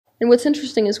And what's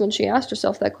interesting is when she asked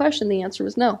herself that question, the answer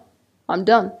was no, I'm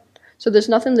done. So there's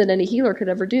nothing that any healer could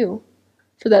ever do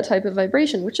for that type of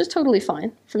vibration, which is totally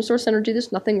fine. From source energy,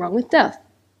 there's nothing wrong with death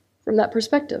from that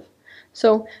perspective.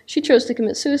 So she chose to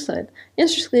commit suicide.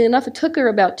 Interestingly enough, it took her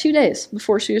about 2 days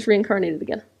before she was reincarnated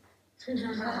again.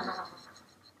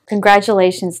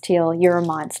 Congratulations, Teal, you're a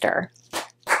monster.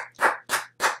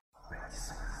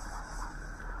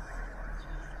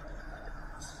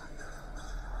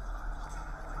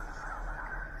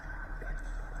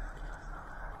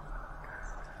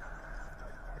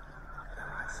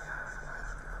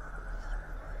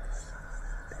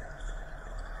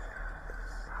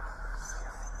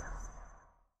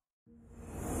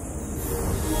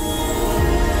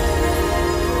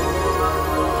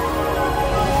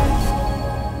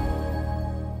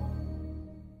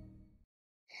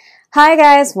 Hi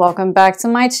guys, welcome back to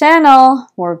my channel.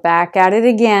 We're back at it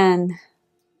again.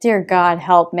 Dear God,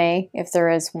 help me, if there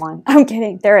is one. I'm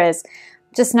kidding, there is.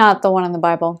 Just not the one in the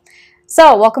Bible.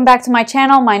 So, welcome back to my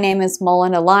channel. My name is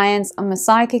Melinda Lyons. I'm a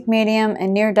psychic medium, a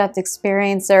near-death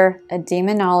experiencer, a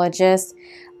demonologist,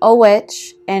 a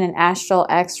witch, and an astral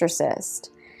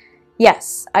exorcist.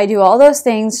 Yes, I do all those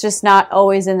things, just not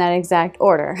always in that exact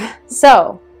order.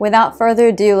 So, without further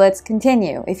ado, let's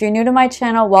continue. If you're new to my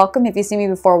channel, welcome. If you've seen me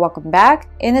before, welcome back.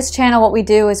 In this channel, what we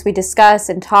do is we discuss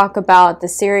and talk about the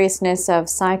seriousness of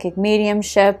psychic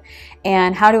mediumship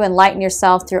and how to enlighten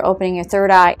yourself through opening your third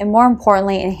eye, and more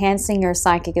importantly, enhancing your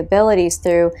psychic abilities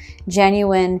through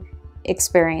genuine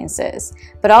experiences.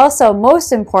 But also,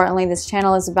 most importantly, this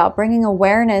channel is about bringing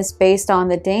awareness based on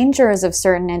the dangers of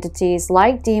certain entities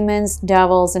like demons,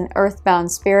 devils, and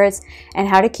earthbound spirits, and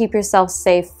how to keep yourself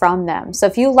safe from them. So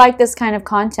if you like this kind of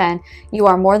content, you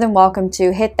are more than welcome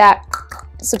to hit that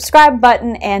subscribe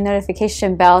button and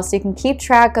notification bell so you can keep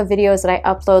track of videos that I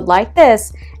upload like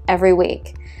this every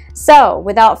week. So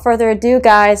without further ado,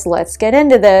 guys, let's get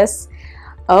into this.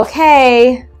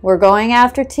 Okay, we're going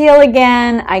after Teal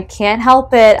again. I can't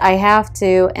help it. I have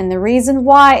to. And the reason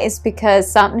why is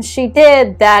because something she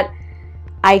did that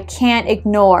I can't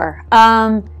ignore.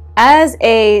 As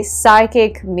a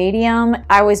psychic medium,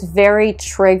 I was very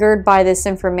triggered by this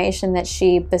information that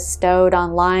she bestowed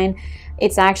online.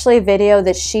 It's actually a video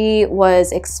that she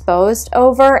was exposed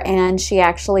over, and she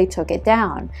actually took it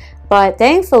down. But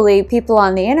thankfully, people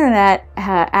on the internet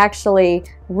actually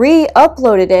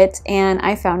re-uploaded it, and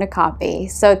I found a copy.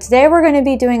 So today we're going to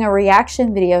be doing a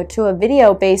reaction video to a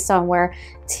video based on where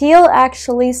Teal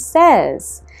actually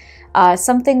says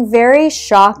something very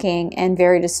shocking and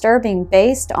very disturbing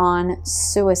based on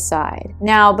suicide.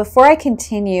 Now, before I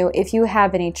continue, if you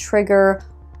have any trigger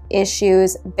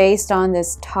issues based on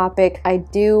this topic, I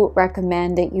do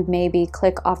recommend that you maybe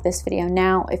click off this video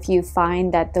now if you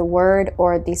find that the word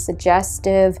or the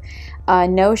suggestive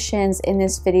notions in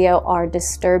this video are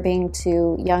disturbing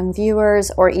to young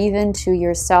viewers or even to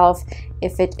yourself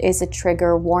if it is a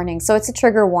trigger warning. So it's a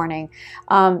trigger warning.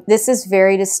 This is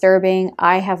very disturbing.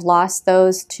 I have lost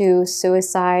those to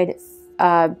suicide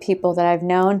people that I've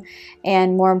known,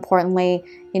 and more importantly,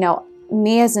 you know,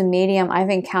 me as a medium, I've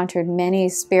encountered many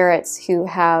spirits who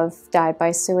have died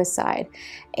by suicide,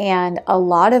 and a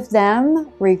lot of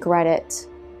them regret it.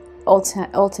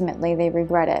 Ultimately, they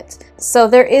regret it. So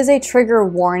there is a trigger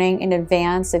warning in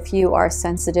advance if you are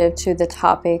sensitive to the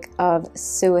topic of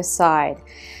suicide.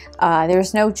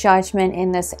 There's no judgment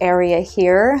in this area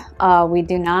here. I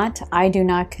do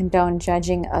not condone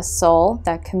judging a soul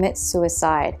that commits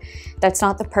suicide. That's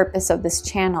not the purpose of this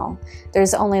channel.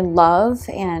 There's only love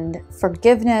and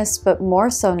forgiveness, but more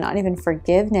so not even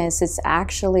forgiveness. It's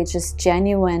actually just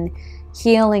genuine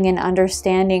healing and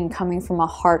understanding coming from a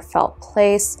heartfelt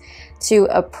place to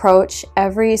approach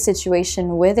every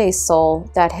situation with a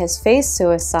soul that has faced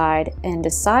suicide and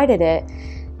decided it,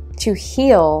 to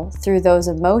heal through those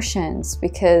emotions,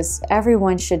 because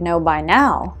everyone should know by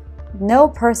now, no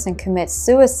person commits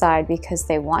suicide because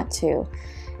they want to.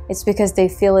 It's because they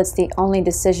feel it's the only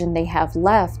decision they have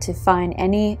left to find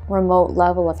any remote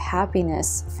level of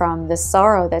happiness from the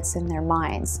sorrow that's in their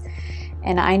minds.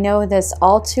 And I know this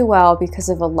all too well because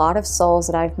of a lot of souls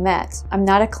that I've met. I'm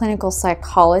not a clinical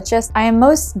psychologist. I am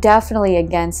most definitely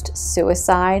against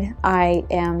suicide. I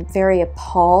am very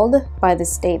appalled by the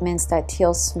statements that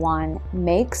Teal Swan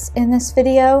makes in this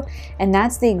video, and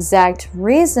that's the exact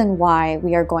reason why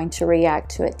we are going to react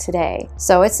to it today.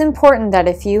 So it's important that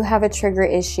if you have a trigger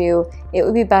issue, it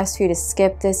would be best for you to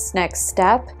skip this next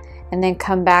step and then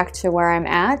come back to where I'm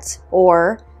at,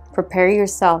 or prepare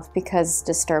yourself because it's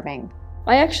disturbing.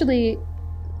 I actually,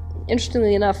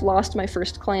 interestingly enough, lost my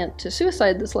first client to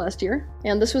suicide this last year,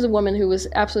 and this was a woman who was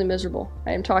absolutely miserable.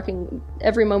 I am talking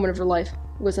every moment of her life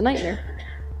was a nightmare.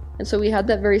 And so we had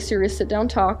that very serious sit-down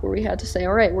talk where we had to say,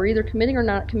 all right, we're either committing or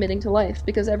not committing to life,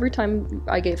 because every time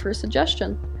I gave her a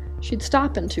suggestion, she'd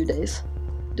stop in 2 days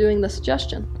doing the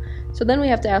suggestion. So then we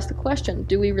have to ask the question,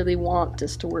 do we really want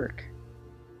this to work?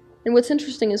 And what's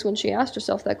interesting is when she asked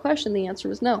herself that question, the answer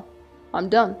was no, I'm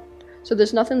done. So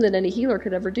there's nothing that any healer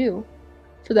could ever do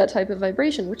for that type of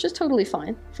vibration, which is totally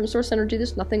fine. From source energy,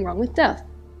 there's nothing wrong with death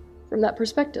from that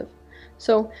perspective.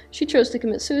 So she chose to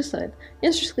commit suicide.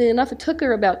 Interestingly enough, it took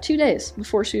her about 2 days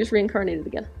before she was reincarnated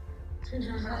again.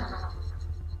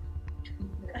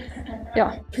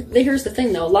 Yeah. Here's the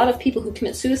thing though, a lot of people who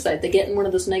commit suicide, they get in one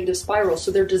of those negative spirals,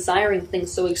 so they're desiring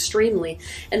things so extremely,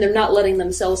 and they're not letting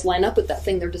themselves line up with that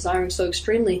thing they're desiring so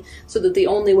extremely, so that the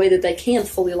only way that they can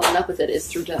fully line up with it is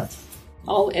through death.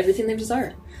 Everything they've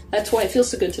desired. That's why it feels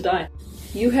so good to die.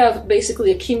 You have basically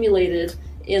accumulated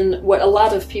in what a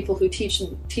lot of people who teach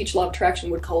law of attraction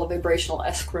would call a vibrational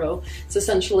escrow. It's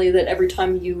essentially that every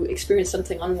time you experience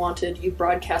something unwanted, you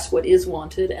broadcast what is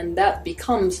wanted, and that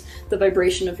becomes the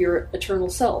vibration of your eternal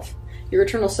self. Your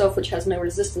eternal self, which has no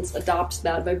resistance, adopts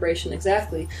that vibration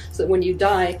exactly, so that when you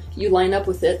die, you line up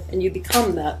with it, and you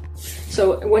become that.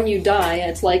 So when you die,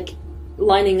 it's like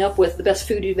lining up with the best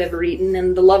food you've ever eaten,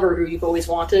 and the lover who you've always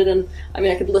wanted, and I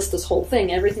mean, I could list this whole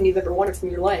thing, everything you've ever wanted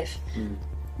from your life.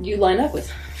 You line up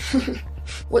with.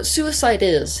 What suicide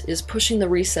is pushing the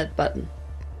reset button.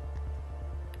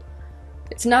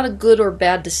 It's not a good or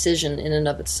bad decision in and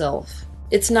of itself.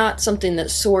 It's not something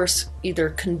that Source either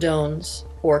condones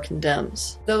or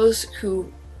condemns. Those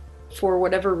who, for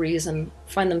whatever reason,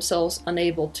 find themselves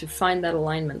unable to find that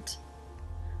alignment,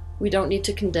 we don't need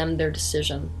to condemn their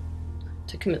decision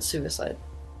to commit suicide.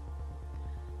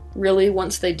 Really,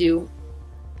 once they do,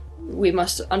 we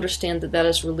must understand that that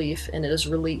is relief and it is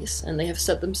release, and they have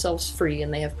set themselves free,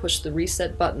 and they have pushed the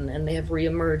reset button, and they have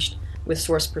re-emerged with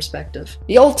Source perspective.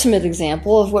 The ultimate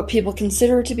example of what people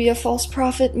consider to be a false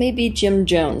prophet may be Jim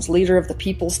Jones, leader of the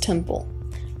People's Temple.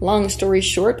 Long story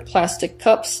short, plastic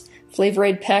cups, Flavor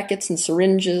Aid packets, and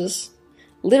syringes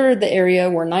littered the area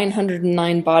where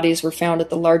 909 bodies were found at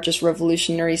the largest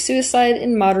revolutionary suicide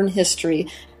in modern history,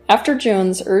 after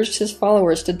Jones urged his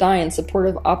followers to die in support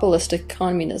of apostolic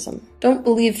communism. Don't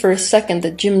believe for a second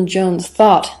that Jim Jones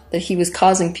thought that he was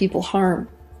causing people harm.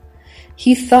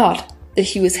 He thought that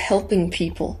he was helping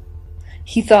people.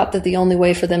 He thought that the only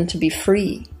way for them to be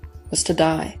free was to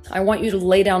die. I want you to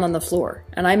lay down on the floor,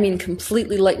 and I mean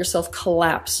completely let yourself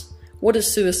collapse. What is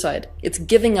suicide? It's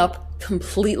giving up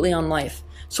completely on life.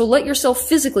 So let yourself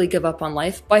physically give up on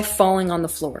life by falling on the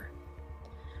floor.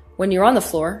 When you're on the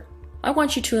floor, I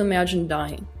want you to imagine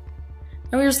dying.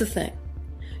 Now here's the thing.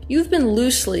 You've been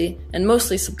loosely and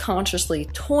mostly subconsciously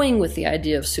toying with the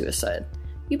idea of suicide.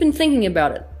 You've been thinking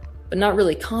about it, but not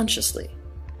really consciously.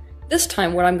 This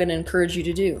time what I'm going to encourage you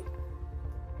to do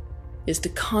is to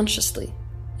consciously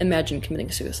imagine committing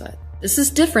suicide. This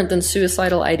is different than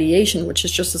suicidal ideation, which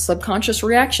is just a subconscious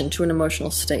reaction to an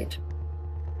emotional state.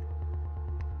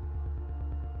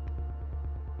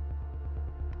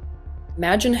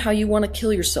 Imagine how you want to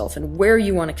kill yourself and where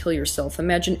you want to kill yourself.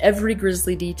 Imagine every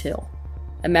grisly detail.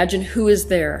 Imagine who is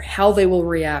there, how they will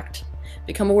react.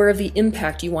 Become aware of the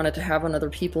impact you want it to have on other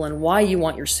people and why you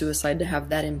want your suicide to have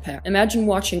that impact. Imagine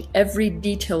watching every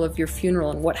detail of your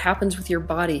funeral and what happens with your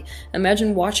body.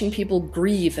 Imagine watching people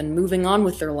grieve and moving on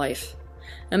with their life.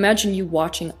 Imagine you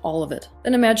watching all of it.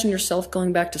 Then imagine yourself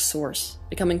going back to Source,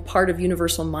 becoming part of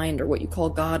universal mind, or what you call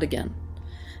God again.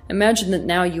 Imagine that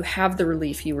now you have the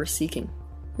relief you were seeking.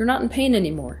 You're not in pain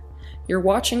anymore. You're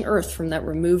watching Earth from that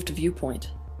removed viewpoint,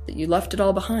 that you left it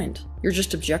all behind. You're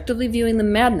just objectively viewing the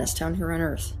madness down here on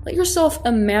Earth. Let yourself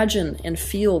imagine and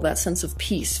feel that sense of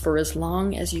peace for as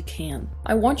long as you can.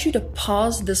 I want you to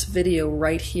pause this video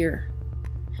right here.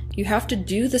 You have to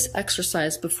do this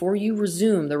exercise before you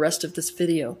resume the rest of this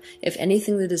video, if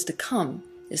anything that is to come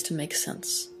is to make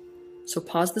sense. So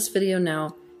pause this video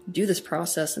now, do this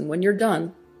process, and when you're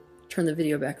done, turn the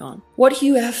video back on. What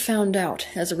you have found out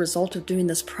as a result of doing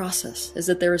this process is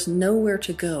that there is nowhere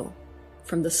to go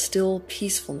from the still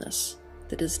peacefulness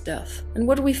that is death. And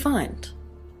what do we find?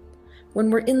 When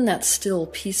we're in that still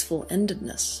peaceful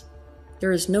endedness,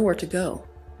 there is nowhere to go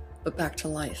but back to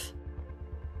life.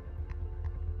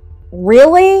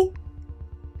 Really?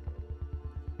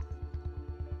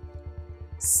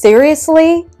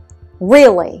 Seriously?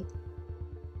 Really?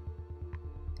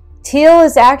 Teal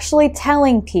is actually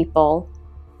telling people,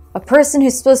 a person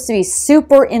who's supposed to be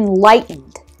super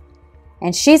enlightened,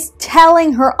 and she's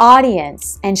telling her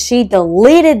audience, and she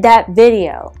deleted that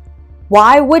video.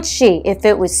 Why would she if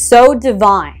it was so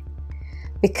divine?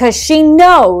 Because she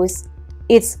knows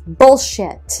it's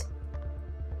bullshit.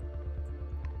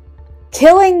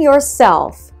 Killing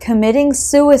yourself, committing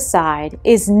suicide,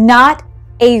 is not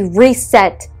a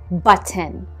reset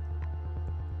button.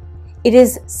 It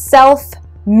is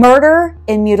self-murder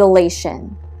and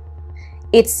mutilation.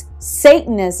 It's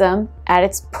Satanism at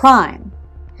its prime.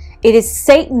 It is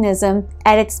Satanism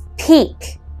at its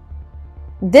peak.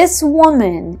 This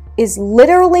woman is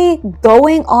literally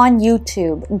going on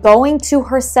YouTube, going to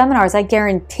her seminars. I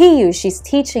guarantee you she's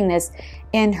teaching this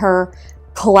in her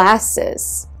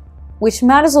classes, which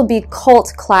might as well be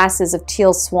cult classes of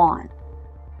Teal Swan.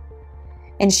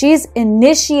 And she's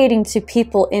initiating to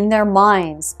people in their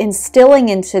minds, instilling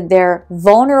into their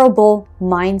vulnerable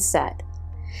mindset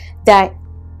that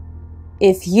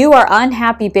if you are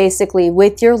unhappy basically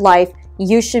with your life,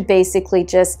 you should basically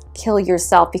just kill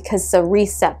yourself because it's a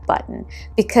reset button.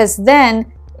 Because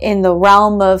then in the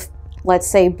realm of, let's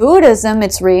say, Buddhism,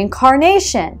 it's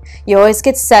reincarnation. You always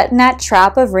get set in that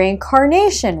trap of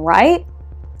reincarnation, right?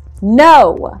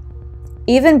 No.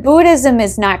 Even Buddhism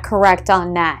is not correct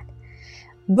on that.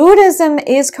 Buddhism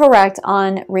is correct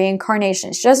on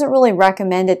reincarnation. She doesn't really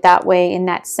recommend it that way in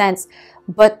that sense.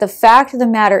 But the fact of the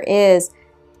matter is,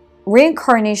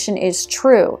 reincarnation is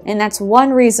true, and that's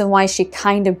one reason why she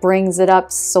kind of brings it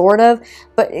up, sort of,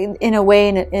 but in a way,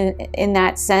 in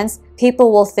that sense,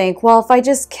 people will think, well, if I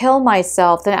just kill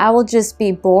myself, then I will just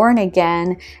be born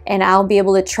again and I'll be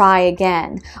able to try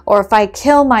again. Or if I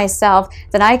kill myself,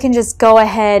 then I can just go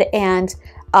ahead and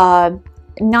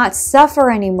not suffer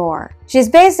anymore. She's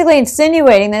basically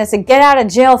insinuating that it's a get out of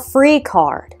jail free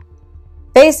card.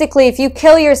 Basically, if you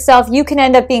kill yourself, you can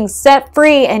end up being set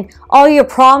free and all your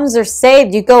problems are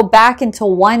saved. You go back into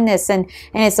oneness and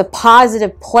it's a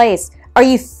positive place. Are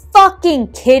you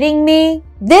fucking kidding me?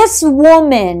 This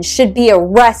woman should be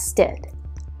arrested.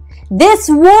 This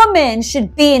woman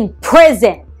should be in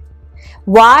prison.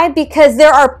 Why? Because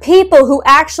there are people who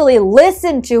actually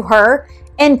listened to her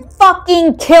and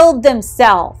fucking killed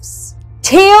themselves.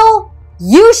 Teal,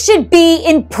 you should be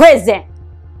in prison.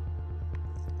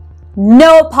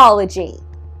 No apology.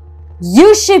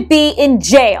 You should be in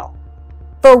jail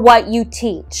for what you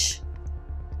teach.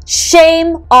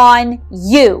 Shame on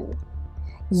you.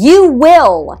 You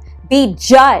will be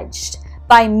judged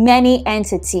by many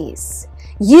entities.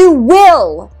 You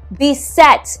will be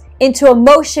set into a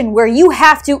motion where you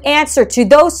have to answer to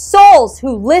those souls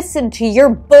who listen to your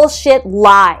bullshit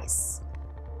lies.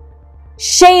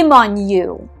 Shame on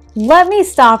you. Let me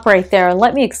stop right there and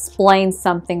let me explain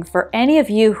something for any of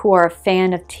you who are a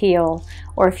fan of Teal,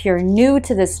 or if you're new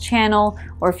to this channel,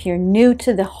 or if you're new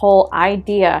to the whole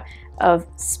idea of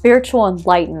spiritual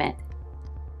enlightenment.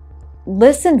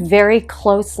 Listen very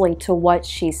closely to what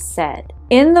she said.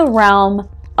 In the realm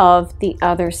of the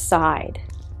other side,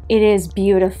 it is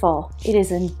beautiful. It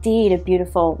is indeed a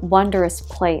beautiful, wondrous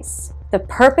place. The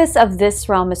purpose of this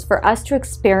realm is for us to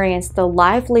experience the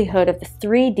livelihood of the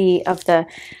 3D of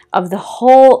the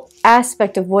whole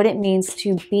aspect of what it means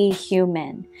to be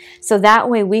human. So that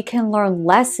way we can learn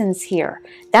lessons here.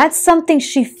 That's something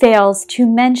she fails to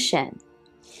mention.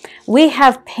 We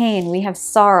have pain, we have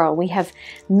sorrow, we have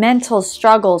mental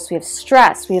struggles, we have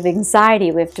stress, we have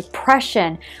anxiety, we have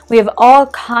depression, we have all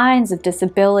kinds of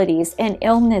disabilities and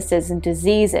illnesses and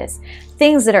diseases,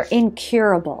 things that are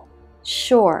incurable.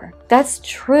 Sure, that's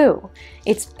true.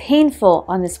 It's painful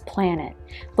on this planet.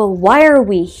 But why are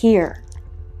we here?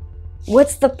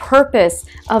 What's the purpose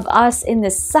of us in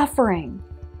this suffering?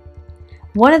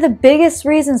 One of the biggest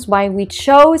reasons why we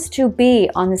chose to be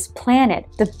on this planet,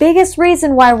 the biggest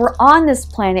reason why we're on this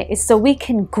planet is so we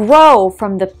can grow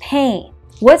from the pain.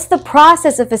 What's the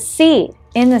process of a seed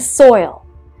in the soil?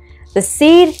 The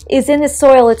seed is in the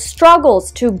soil, it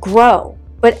struggles to grow.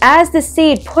 But as the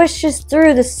seed pushes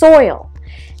through the soil,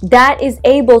 that is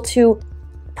able to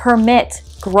permit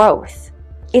growth.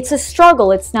 It's a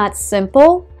struggle. It's not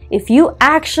simple. If you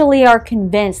actually are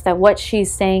convinced that what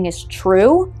she's saying is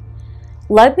true,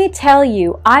 let me tell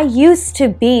you, I used to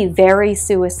be very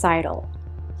suicidal.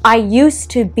 I used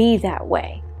to be that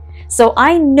way. So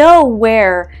I know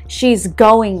where she's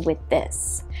going with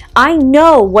this. I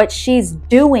know what she's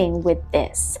doing with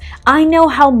this. I know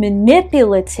how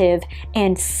manipulative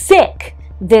and sick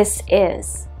this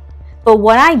is. But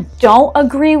what I don't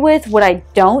agree with, what I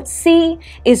don't see,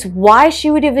 is why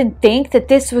she would even think that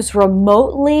this was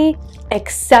remotely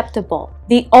acceptable.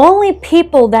 The only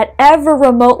people that ever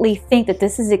remotely think that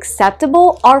this is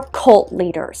acceptable are cult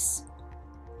leaders.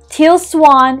 Teal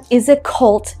Swan is a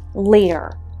cult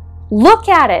leader. Look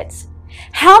at it.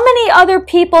 How many other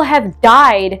people have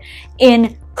died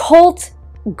in cult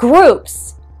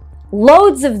groups?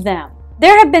 Loads of them.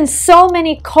 There have been so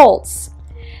many cults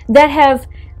that have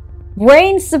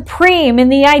reigned supreme in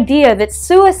the idea that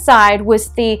suicide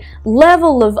was the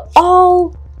level of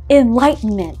all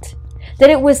enlightenment, that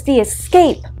it was the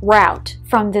escape route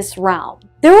from this realm.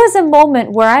 There was a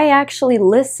moment where I actually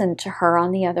listened to her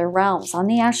on the other realms, on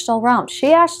the astral realm.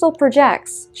 She astral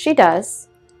projects. She does.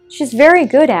 She's very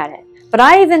good at it. But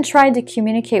I even tried to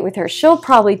communicate with her. She'll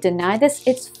probably deny this.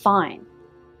 It's fine.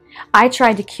 I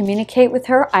tried to communicate with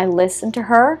her. I listened to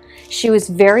her. She was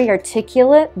very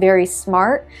articulate, very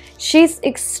smart. She's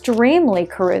extremely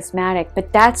charismatic,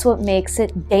 but that's what makes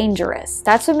it dangerous.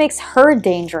 That's what makes her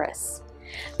dangerous.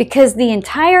 Because the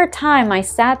entire time I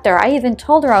sat there, I even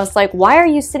told her, I was like, why are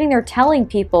you sitting there telling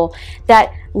people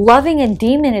that loving a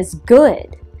demon is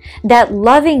good? That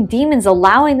loving demons,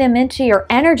 allowing them into your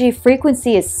energy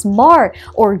frequency is smart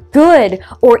or good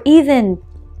or even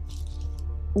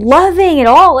loving at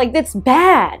all, like that's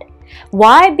bad.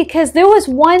 Why? Because there was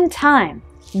one time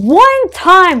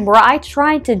where I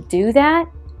tried to do that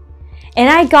and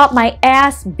I got my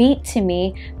ass beat to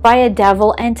me by a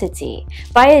devil entity,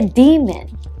 by a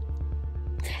demon.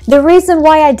 The reason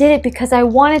why I did it because I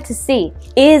wanted to see,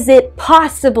 is it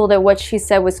possible that what she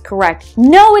said was correct?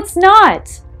 No, it's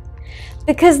not.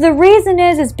 Because the reason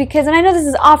is because, and I know this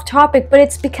is off topic, but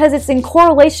it's because it's in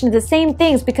correlation to the same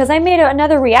things, because I made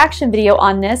another reaction video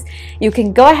on this. You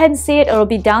can go ahead and see it. It'll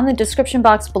be down in the description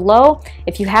box below.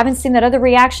 If you haven't seen that other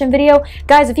reaction video,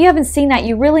 guys, if you haven't seen that,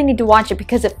 you really need to watch it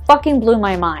because it fucking blew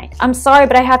my mind. I'm sorry,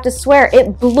 but I have to swear,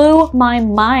 it blew my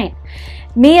mind.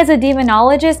 Me as a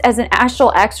demonologist, as an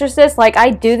astral exorcist, like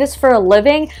I do this for a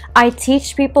living, I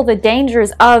teach people the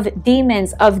dangers of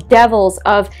demons, of devils,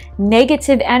 of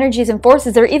negative energies and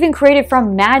forces that are even created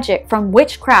from magic, from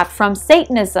witchcraft, from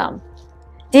Satanism,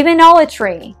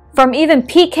 demonolatry, from even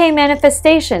PK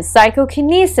manifestations,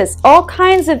 psychokinesis, all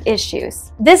kinds of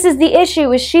issues. This is the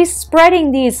issue, is she's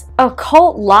spreading these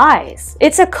occult lies.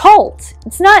 It's a cult.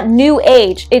 It's not new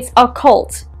age, it's a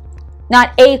cult.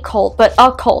 Not a cult, but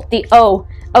a cult, the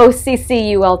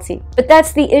O-C-C-U-L-T. But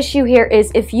that's the issue here,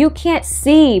 is if you can't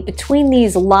see between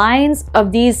these lines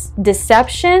of these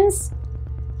deceptions,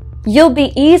 you'll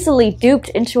be easily duped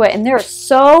into it. And there are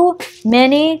so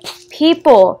many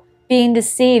people being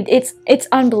deceived. It's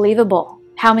unbelievable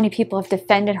how many people have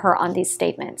defended her on these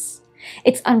statements.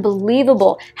 It's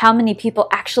unbelievable how many people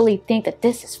actually think that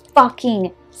this is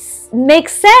fucking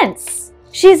makes sense.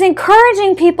 She's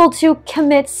encouraging people to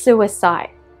commit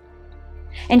suicide.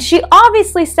 And she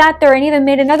obviously sat there and even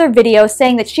made another video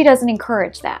saying that she doesn't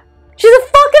encourage that. She's a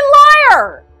fucking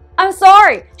liar! I'm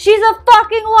sorry. She's a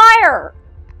fucking liar.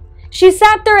 She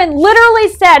sat there and literally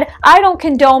said, I don't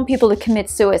condone people to commit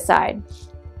suicide.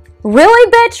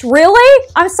 Really, bitch? Really?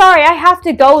 I'm sorry, I have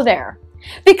to go there.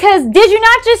 Because did you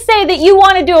not just say that you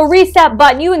want to do a reset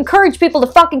button, you encourage people to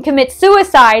fucking commit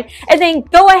suicide, and then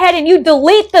go ahead and you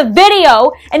delete the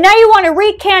video, and now you want to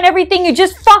recant everything you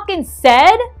just fucking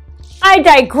said? I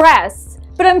digress,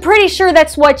 but I'm pretty sure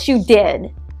that's what you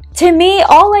did. To me,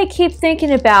 all I keep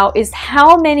thinking about is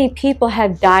how many people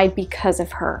have died because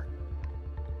of her.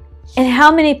 And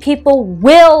how many people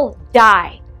will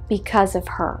die because of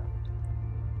her.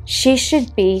 She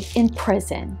should be in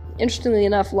prison. Interestingly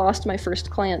enough, lost my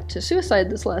first client to suicide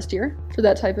this last year for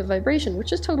that type of vibration,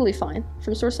 which is totally fine.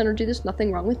 From source energy, there's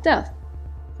nothing wrong with death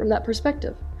from that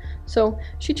perspective. So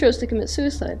she chose to commit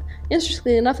suicide.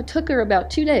 Interestingly enough, it took her about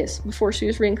 2 days before she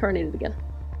was reincarnated again.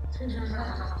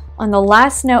 On the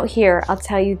last note here, I'll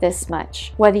tell you this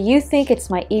much. Whether you think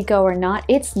it's my ego or not,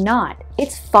 it's not.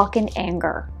 It's fucking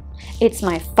anger. It's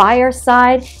my fire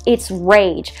side, it's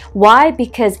rage. Why?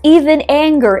 Because even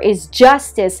anger is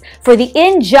justice for the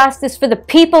injustice for the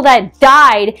people that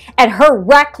died at her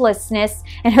recklessness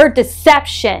and her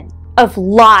deception of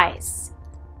lies.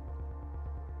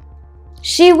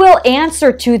 She will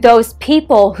answer to those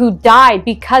people who died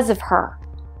because of her.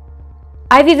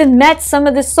 I've even met some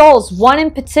of the souls. One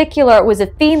in particular, it was a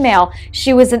female.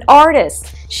 She was an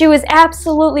artist. She was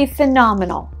absolutely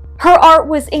phenomenal. Her art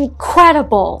was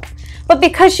incredible. But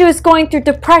because she was going through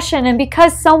depression and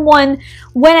because someone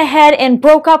went ahead and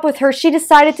broke up with her, she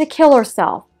decided to kill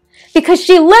herself. Because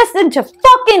she listened to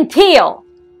fucking Teal.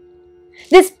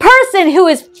 This person who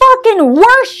is fucking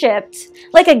worshipped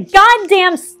like a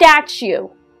goddamn statue.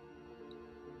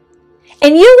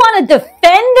 And you want to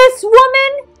defend this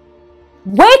woman?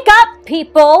 Wake up,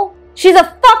 people. She's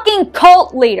a fucking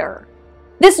cult leader.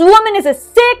 This woman is a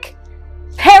sick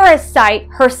parasite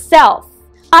herself.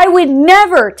 I would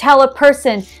never tell a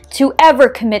person to ever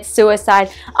commit suicide.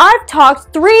 I've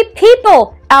talked 3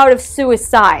 people out of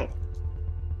suicide,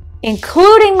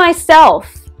 including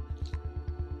myself.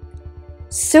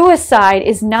 Suicide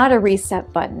is not a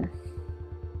reset button.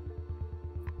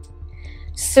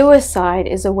 Suicide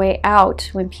is a way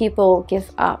out when people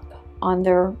give up on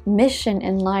their mission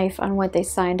in life, on what they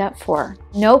signed up for.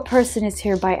 No person is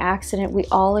here by accident. We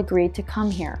all agreed to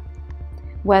come here.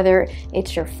 Whether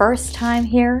it's your first time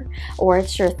here or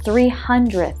it's your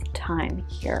 300th time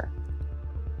here.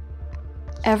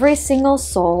 Every single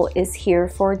soul is here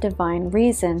for a divine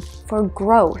reason, for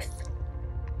growth.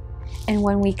 And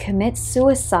when we commit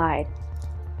suicide,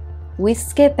 we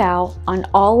skip out on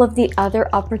all of the other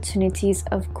opportunities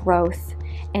of growth.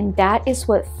 And that is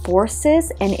what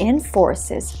forces and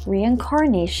enforces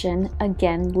reincarnation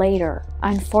again later.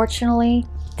 Unfortunately,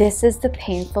 this is the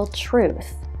painful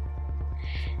truth.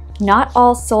 Not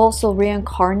all souls will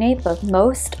reincarnate, but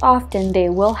most often they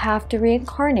will have to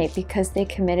reincarnate because they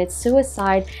committed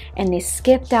suicide and they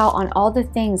skipped out on all the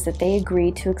things that they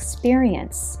agreed to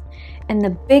experience. And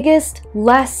the biggest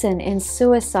lesson in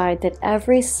suicide that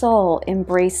every soul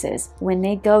embraces when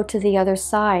they go to the other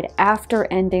side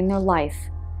after ending their life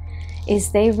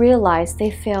is they realize they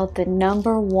failed the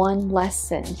 #1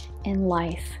 lesson in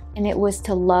life, and it was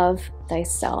to love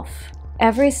thyself.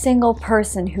 Every single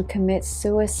person who commits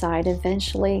suicide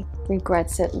eventually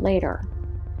regrets it later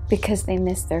because they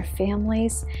miss their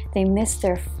families, they miss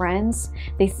their friends,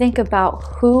 they think about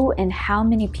who and how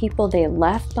many people they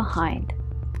left behind,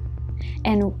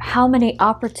 and how many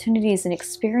opportunities and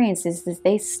experiences that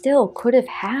they still could have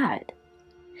had,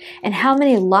 and how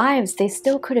many lives they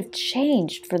still could have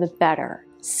changed for the better.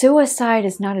 Suicide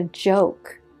is not a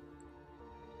joke.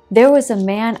 There was a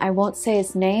man, I won't say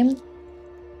his name,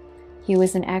 he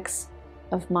was an ex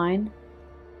of mine,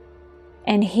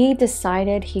 and he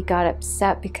decided, he got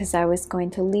upset because I was going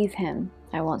to leave him.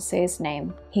 I won't say his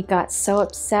name. He got so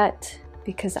upset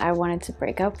because I wanted to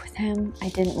break up with him. I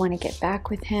didn't want to get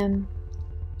back with him.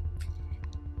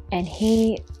 And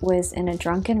he was in a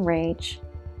drunken rage.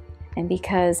 And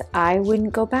because I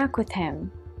wouldn't go back with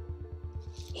him,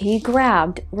 he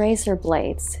grabbed razor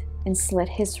blades and slit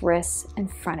his wrists in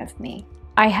front of me.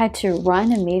 I had to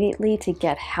run immediately to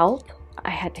get help.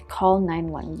 I had to call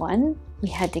 911. We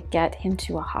had to get him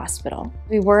to a hospital.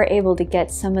 We were able to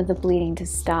get some of the bleeding to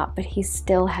stop, but he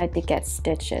still had to get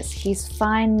stitches. He's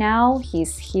fine now.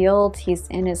 He's healed. He's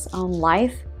in his own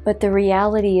life. But the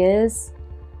reality is,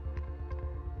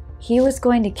 he was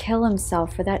going to kill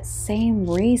himself for that same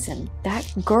reason.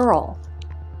 That girl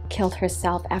killed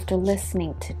herself after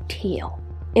listening to Teal.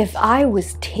 If I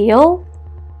was Teal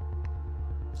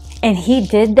and he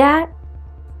did that,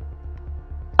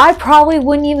 I probably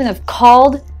wouldn't even have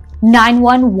called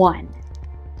 911.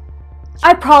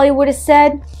 I probably would have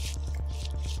said,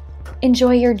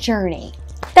 enjoy your journey.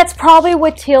 That's probably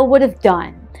what Teal would have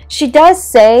done. She does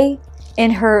say in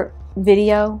her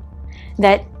video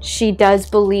that she does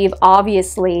believe,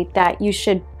 obviously, that you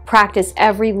should practice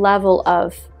every level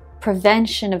of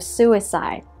prevention of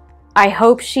suicide. I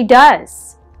hope she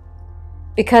does.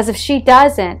 Because if she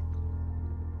doesn't,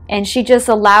 and she just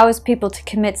allows people to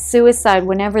commit suicide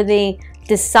whenever they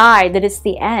decide that it's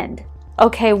the end.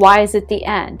 Okay, why is it the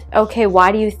end? Okay,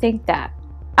 why do you think that?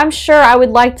 I'm sure I would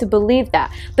like to believe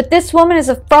that. But this woman is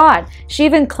a fraud. She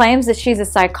even claims that she's a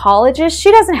psychologist.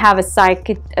 She doesn't have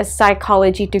a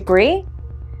psychology degree.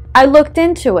 I looked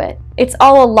into it. It's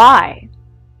all a lie.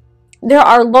 There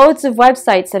are loads of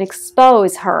websites that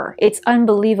expose her. It's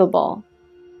unbelievable.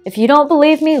 If you don't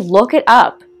believe me, look it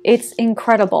up. It's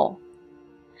incredible.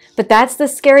 But that's the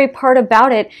scary part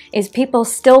about it, is people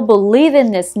still believe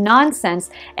in this nonsense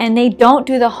and they don't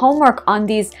do the homework on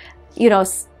these,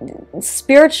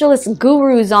 spiritualist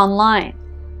gurus online.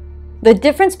 The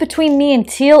difference between me and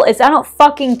Teal is I don't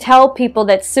fucking tell people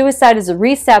that suicide is a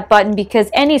reset button, because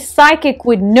any psychic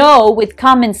would know with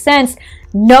common sense,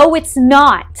 no, it's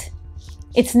not.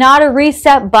 It's not a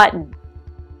reset button.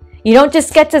 You don't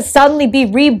just get to suddenly be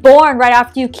reborn right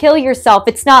after you kill yourself.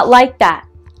 It's not like that.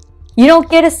 You don't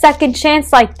get a second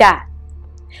chance like that.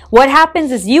 What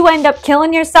happens is you end up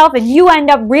killing yourself and you end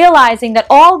up realizing that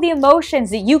all the emotions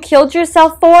that you killed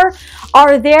yourself for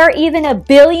are there even 1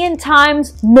 billion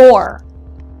times more.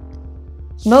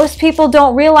 Most people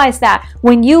don't realize that.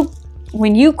 When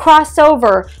you cross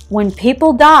over, when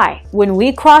people die, when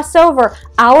we cross over,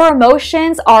 our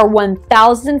emotions are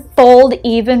 1,000-fold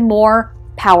even more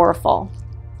powerful.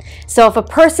 So if a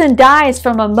person dies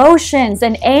from emotions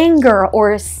and anger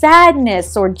or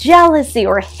sadness or jealousy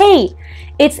or hate,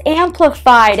 it's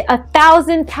amplified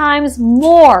 1,000 times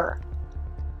more,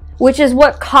 which is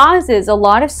what causes a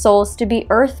lot of souls to be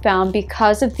earthbound,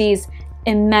 because of these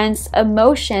immense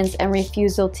emotions and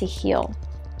refusal to heal.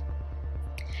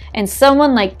 And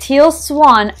someone like Teal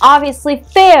Swan obviously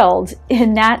failed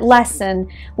in that lesson,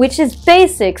 which is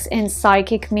basics in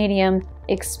psychic medium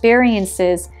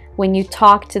experiences, when you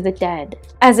talk to the dead.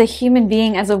 As a human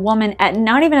being, as a woman,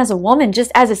 not even as a woman,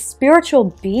 just as a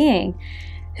spiritual being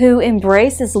who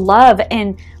embraces love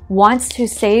and wants to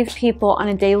save people on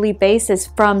a daily basis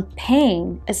from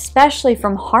pain, especially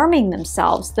from harming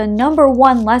themselves. The number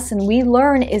one lesson we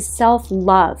learn is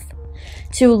self-love.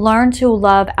 To learn to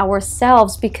love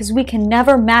ourselves, because we can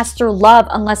never master love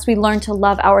unless we learn to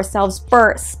love ourselves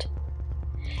first.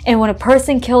 And when a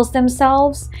person kills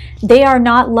themselves, they are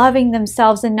not loving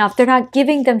themselves enough. They're not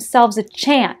giving themselves a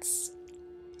chance.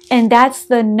 And that's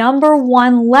the number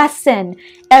one lesson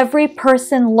every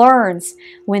person learns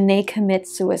when they commit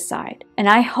suicide. And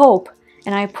I hope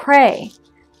and I pray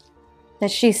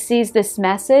that she sees this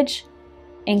message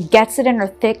and gets it in her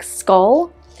thick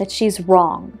skull that she's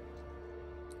wrong.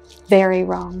 Very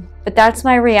wrong. But that's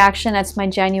my reaction. That's my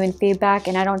genuine feedback.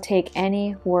 And I don't take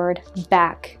any word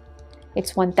back.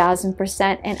 It's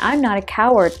 1000%. And I'm not a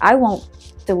coward. I won't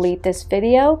delete this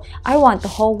video. I want the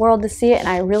whole world to see it, and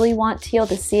I really want Teal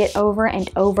to see it over and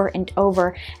over and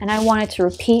over, and I want it to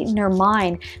repeat in her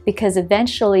mind, because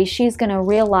eventually she's going to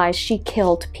realize she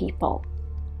killed people.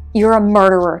 You're a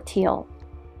murderer, Teal.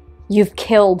 You've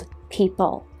killed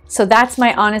people. So that's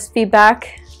my honest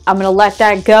feedback. I'm going to let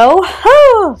that go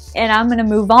and I'm going to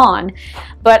move on.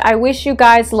 But I wish you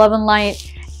guys love and light.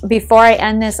 Before I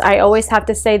end this, I always have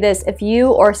to say this. If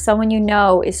you or someone you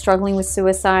know is struggling with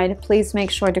suicide, please make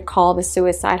sure to call the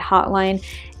suicide hotline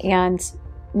and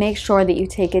make sure that you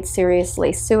take it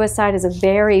seriously. Suicide is a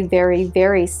very, very,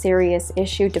 very serious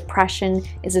issue. Depression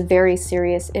is a very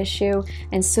serious issue,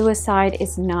 and suicide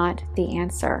is not the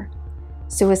answer.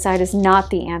 Suicide is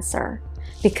not the answer,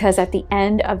 because at the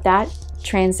end of that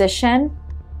transition,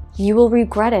 you will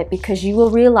regret it, because you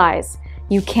will realize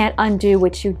you can't undo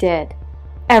what you did.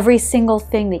 Every single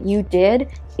thing that you did,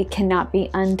 it cannot be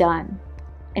undone,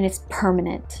 and it's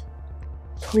permanent.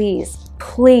 Please,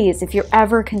 please, if you're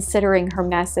ever considering her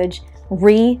message,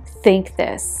 rethink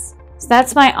this. So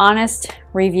that's my honest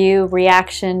review,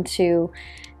 reaction to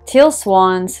Teal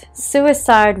Swan's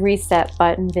suicide reset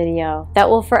button video that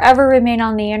will forever remain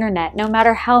on the internet, no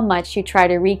matter how much you try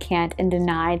to recant and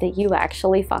deny that you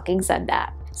actually fucking said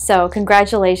that. So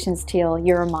congratulations, Teal,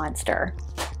 you're a monster.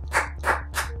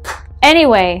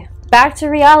 Anyway, back to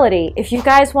reality. If you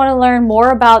guys want to learn more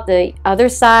about the other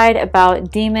side, about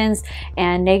demons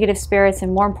and negative spirits,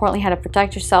 and more importantly, how to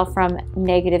protect yourself from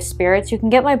negative spirits, you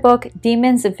can get my book,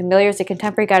 Demons and Familiars, A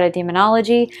Contemporary Guide to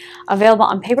Demonology, available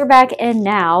on paperback and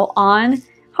now on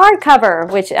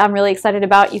hardcover, which I'm really excited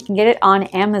about. You can get it on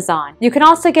Amazon. You can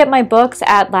also get my books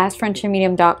at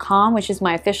lastfrontiermedium.com, which is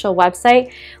my official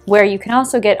website, where you can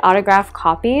also get autographed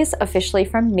copies officially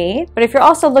from me. But if you're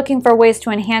also looking for ways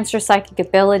to enhance your psychic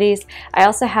abilities, I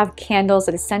also have candles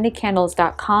at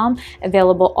ascendedcandles.com,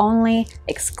 available only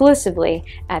exclusively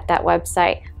at that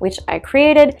website, which I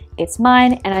created. It's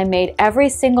mine, and I made every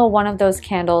single one of those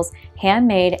candles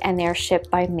handmade, and they're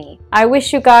shipped by me. I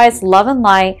wish you guys love and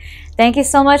light. Thank you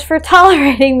so much for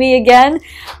tolerating me again,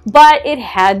 but it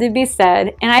had to be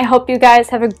said. And I hope you guys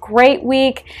have a great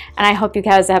week, and I hope you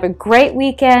guys have a great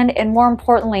weekend. And more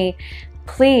importantly,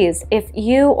 please, if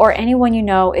you or anyone you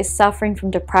know is suffering from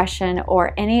depression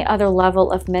or any other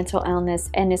level of mental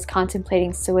illness and is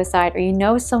contemplating suicide, or you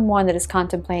know someone that is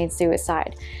contemplating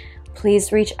suicide,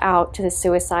 please reach out to the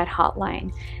suicide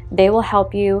hotline. They will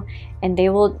help you, and they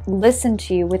will listen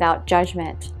to you without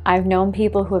judgment. I've known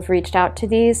people who have reached out to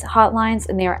these hotlines,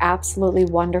 and they are absolutely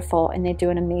wonderful, and they do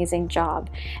an amazing job.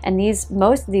 And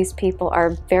most of these people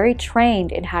are very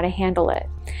trained in how to handle it.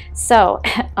 So,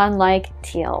 unlike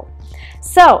Teal.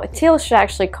 So, Teal should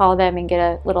actually call them and get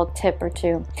a little tip or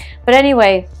two. But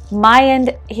anyway, my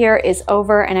end here is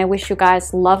over, and I wish you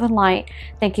guys love and light.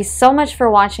 Thank you so much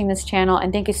for watching this channel,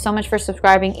 and thank you so much for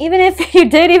subscribing, even if you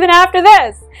did even after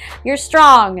this. You're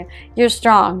strong. You're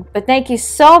strong. But thank you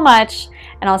so much,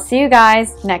 and I'll see you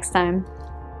guys next time.